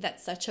 And I think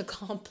that's such a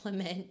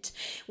compliment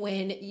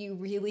when you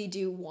really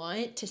do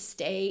want to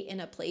stay in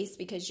a place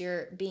because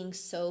you're being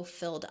so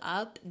filled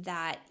up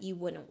that you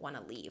wouldn't want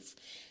to leave.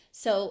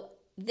 So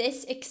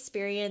this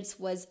experience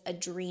was a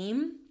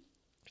dream.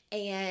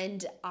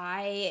 And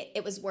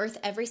it was worth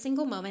every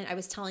single moment. I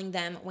was telling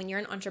them, when you're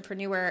an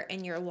entrepreneur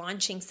and you're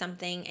launching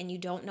something and you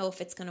don't know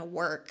if it's going to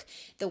work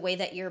the way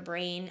that your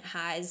brain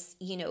has,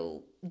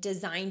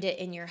 designed it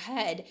in your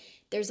head,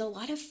 there's a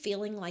lot of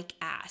feeling like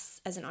ass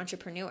as an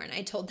entrepreneur. And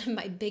I told them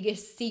my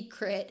biggest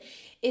secret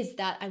is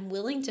that I'm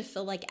willing to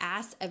feel like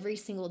ass every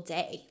single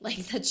day.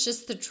 Like, that's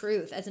just the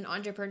truth. As an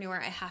entrepreneur,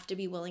 I have to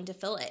be willing to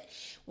feel it.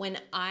 When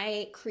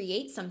I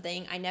create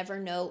something, I never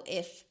know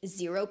if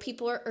 0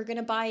 people are going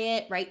to buy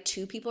it, right?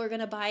 2 people are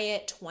going to buy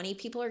it, 20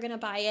 people are going to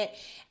buy it.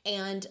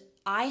 And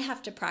I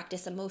have to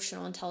practice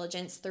emotional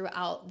intelligence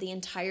throughout the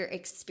entire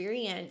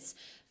experience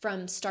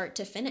from start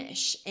to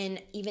finish,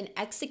 and even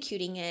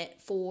executing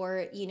it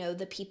for,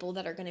 the people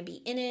that are going to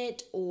be in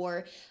it,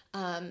 or,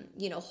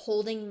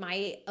 holding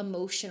my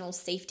emotional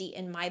safety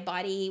in my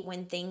body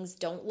when things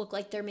don't look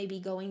like they're maybe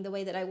going the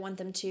way that I want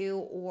them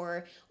to,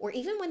 or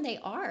even when they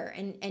are,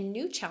 and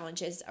new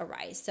challenges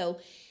arise. So,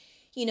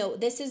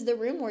 this is the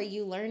room where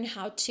you learn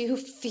how to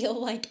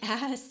feel like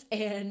ass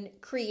and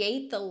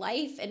create the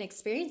life and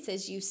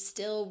experiences you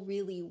still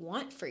really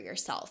want for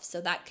yourself. So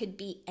that could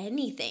be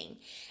anything.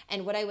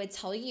 And what I would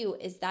tell you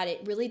is that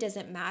it really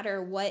doesn't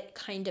matter what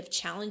kind of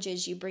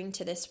challenges you bring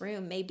to this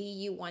room. Maybe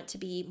you want to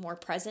be more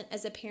present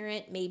as a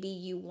parent. Maybe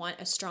you want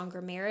a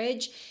stronger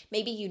marriage.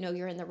 Maybe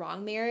you're in the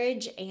wrong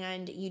marriage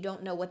and you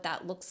don't know what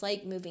that looks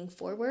like moving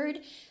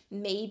forward.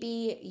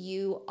 Maybe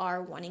you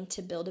are wanting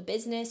to build a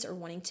business or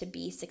wanting to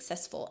be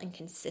successful and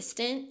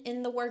consistent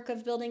in the work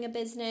of building a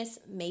business.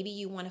 Maybe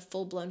you want a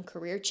full-blown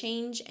career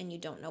change and you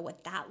don't know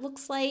what that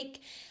looks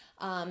like.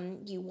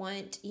 You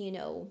want,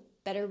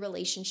 better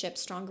relationships,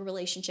 stronger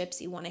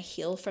relationships. You want to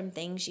heal from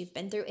things you've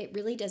been through. It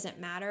really doesn't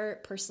matter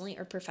personally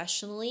or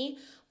professionally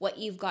what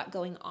you've got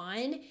going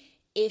on.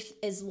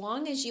 As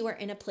long as you are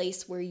in a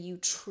place where you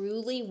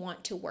truly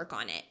want to work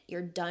on it,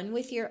 you're done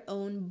with your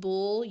own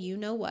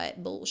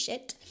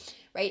bullshit,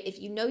 right? If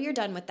you're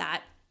done with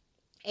that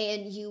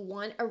and you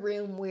want a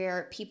room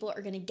where people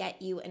are going to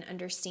get you and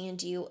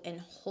understand you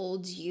and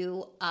hold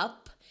you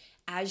up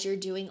as you're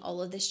doing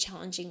all of this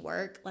challenging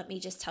work, let me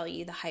just tell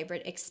you, the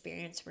hybrid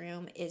experience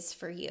room is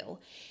for you.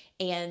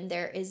 And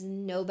there is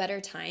no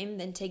better time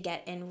than to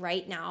get in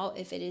right now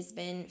if it has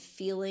been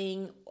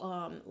feeling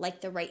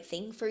like the right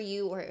thing for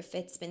you, or if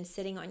it's been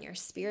sitting on your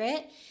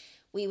spirit.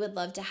 We would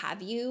love to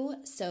have you.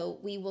 So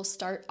we will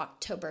start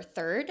October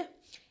 3rd.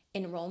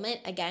 Enrollment,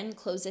 again,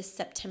 closes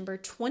September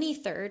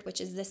 23rd, which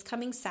is this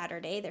coming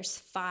Saturday. There's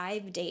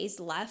 5 days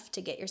left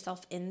to get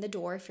yourself in the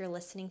door if you're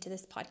listening to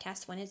this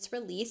podcast when it's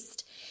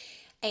released.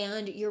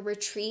 And your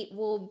retreat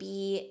will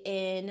be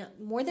in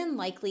more than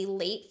likely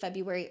late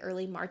February,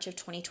 early March of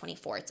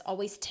 2024. It's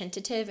always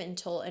tentative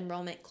until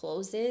enrollment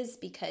closes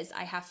because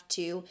I have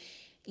to,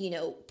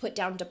 put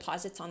down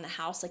deposits on the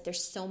house. Like,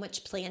 there's so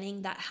much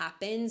planning that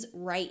happens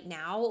right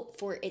now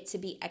for it to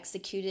be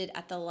executed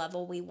at the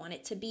level we want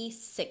it to be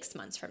 6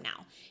 months from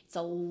now. It's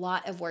a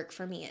lot of work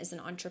for me as an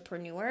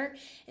entrepreneur.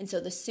 And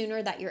so the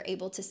sooner that you're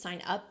able to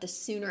sign up, the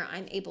sooner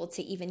I'm able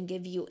to even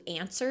give you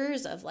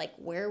answers of like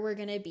where we're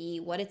going to be,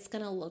 what it's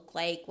going to look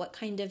like, what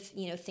kind of,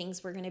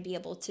 things we're going to be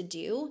able to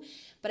do.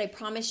 But I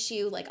promise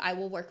you, I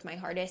will work my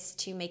hardest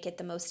to make it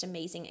the most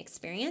amazing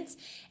experience.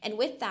 And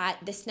with that,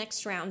 this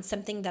next round,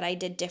 something that I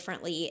did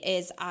differently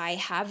is I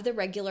have the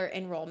regular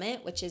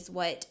enrollment, which is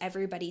what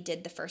everybody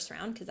did the first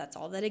round because that's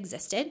all that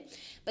existed.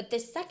 But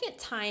this second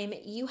time,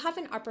 you have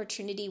an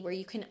opportunity where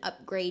you can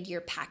upgrade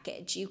your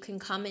package. You can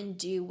come and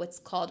do what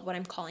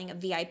I'm calling a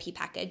VIP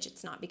package.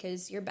 It's not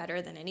because you're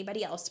better than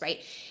anybody else,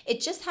 right?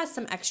 It just has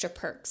some extra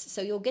perks.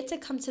 So you'll get to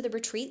come to the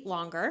retreat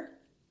longer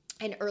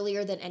and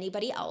earlier than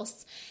anybody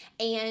else.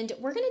 And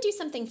we're going to do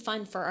something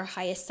fun for our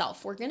highest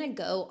self. We're going to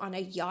go on a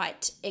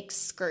yacht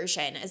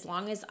excursion as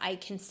long as I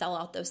can sell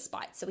out those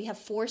spots. So we have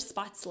 4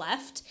 spots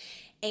left.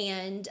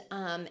 And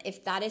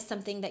if that is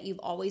something that you've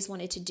always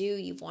wanted to do,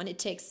 you've wanted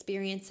to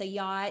experience a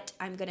yacht,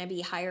 I'm going to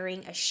be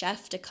hiring a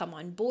chef to come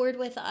on board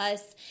with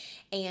us.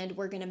 And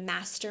we're going to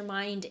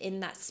mastermind in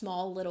that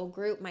small little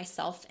group,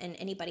 myself and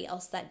anybody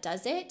else that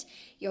does it.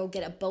 You'll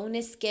get a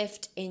bonus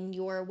gift in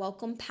your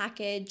welcome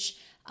package.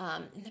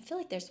 And I feel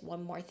like there's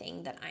one more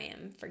thing that I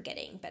am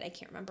forgetting, but I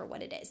can't remember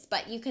what it is.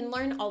 But you can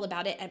learn all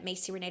about it at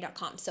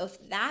MacyRenee.com. So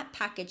if that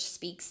package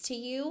speaks to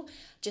you,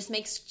 just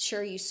make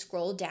sure you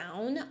scroll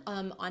down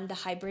on the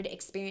hybrid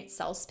experience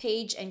sales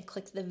page and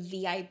click the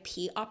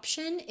VIP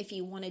option if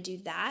you want to do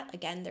that.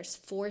 Again, there's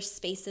 4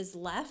 spaces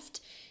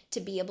left to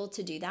be able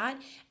to do that.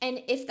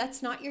 And if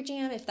that's not your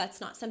jam, if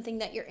that's not something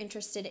that you're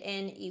interested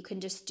in, you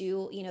can just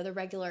do, the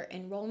regular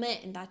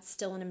enrollment, and that's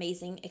still an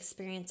amazing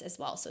experience as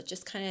well. So it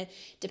just kind of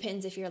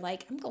depends if you're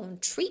like, I'm going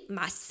to treat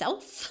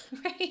myself,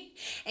 right?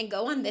 And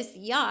go on this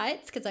yacht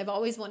because I've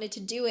always wanted to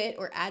do it,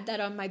 or add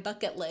that on my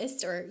bucket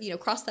list, or,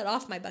 cross that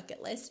off my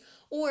bucket list.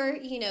 Or,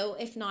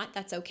 if not,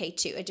 that's okay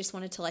too. I just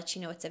wanted to let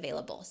you know it's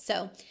available.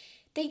 So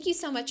thank you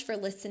so much for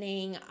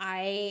listening.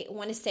 I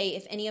want to say,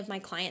 if any of my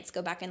clients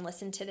go back and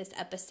listen to this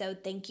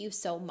episode, thank you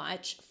so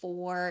much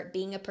for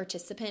being a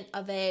participant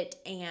of it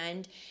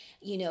and,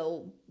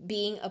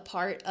 being a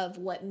part of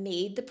what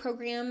made the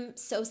program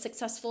so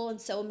successful and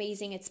so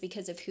amazing. It's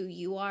because of who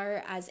you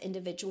are as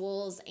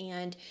individuals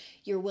and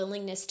your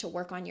willingness to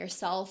work on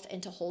yourself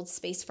and to hold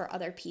space for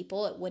other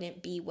people. It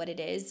wouldn't be what it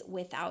is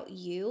without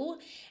you.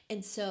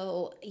 And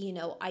so,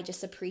 I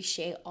just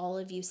appreciate all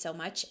of you so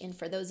much. And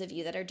for those of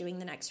you that are doing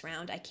the next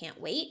round, I can't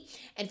wait.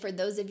 And for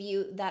those of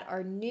you that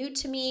are new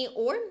to me,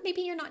 or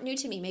maybe you're not new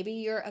to me, maybe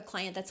you're a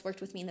client that's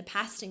worked with me in the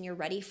past and you're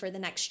ready for the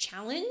next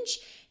challenge,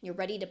 you're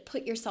ready to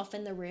put yourself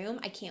in the room,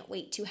 I can't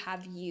wait to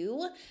have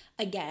you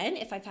again.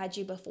 If I've had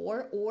you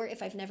before, or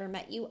if I've never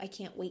met you, I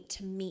can't wait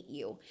to meet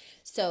you.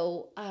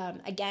 So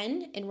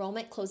again,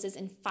 enrollment closes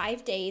in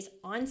 5 days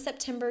on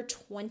September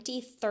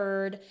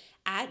 23rd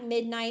at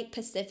midnight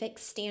Pacific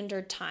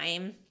Standard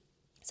Time.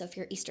 So if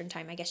you're Eastern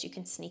time, I guess you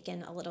can sneak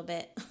in a little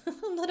bit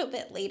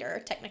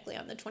later, technically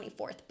on the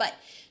 24th, but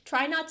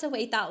try not to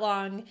wait that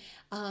long.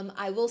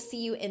 I will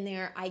see you in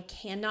there. I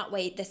cannot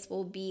wait. This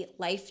will be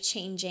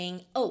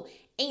life-changing. Oh,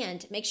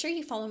 and make sure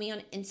you follow me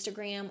on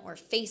Instagram or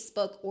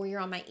Facebook, or you're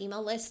on my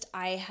email list.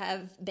 I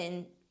have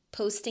been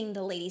posting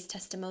the ladies'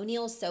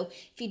 testimonials. So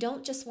if you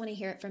don't just want to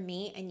hear it from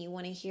me and you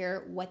want to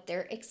hear what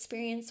their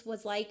experience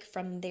was like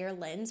from their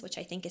lens, which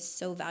I think is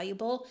so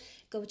valuable,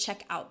 go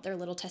check out their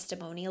little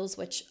testimonials,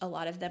 which a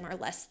lot of them are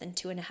less than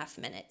 2.5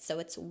 minutes. So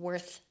it's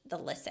worth the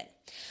listen.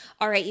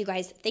 All right, you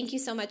guys, thank you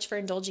so much for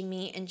indulging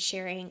me and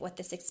sharing what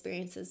this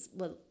experience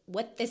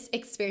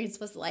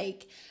was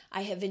like.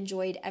 I have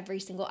enjoyed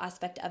every single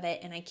aspect of it,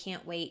 and I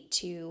can't wait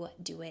to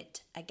do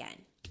it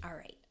again. All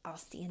right, I'll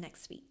see you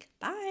next week.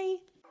 Bye.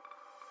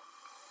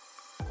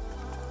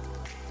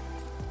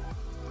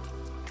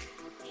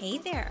 Hey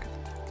there.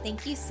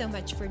 Thank you so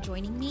much for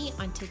joining me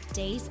on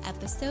today's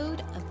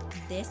episode of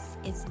This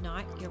Is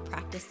Not Your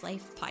Practice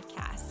Life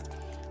podcast.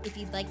 If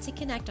you'd like to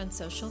connect on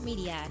social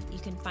media, you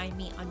can find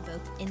me on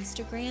both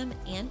Instagram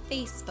and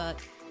Facebook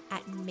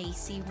at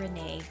Macy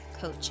Renee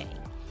Coaching.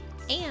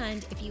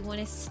 And if you want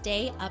to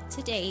stay up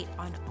to date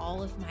on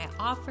all of my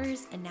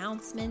offers,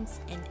 announcements,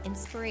 and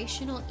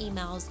inspirational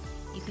emails,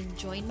 you can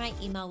join my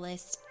email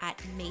list at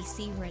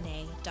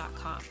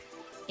MacyRenee.com.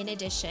 In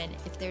addition,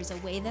 if there's a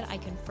way that I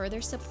can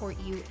further support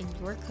you in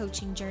your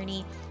coaching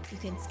journey, you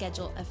can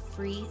schedule a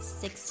free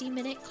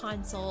 60-minute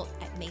consult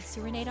at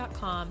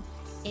MacyRenee.com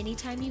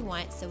anytime you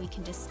want, so we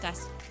can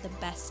discuss the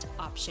best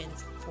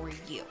options for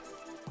you.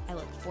 I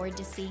look forward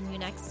to seeing you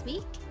next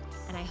week,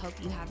 and I hope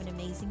you have an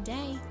amazing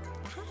day.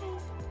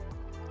 Bye.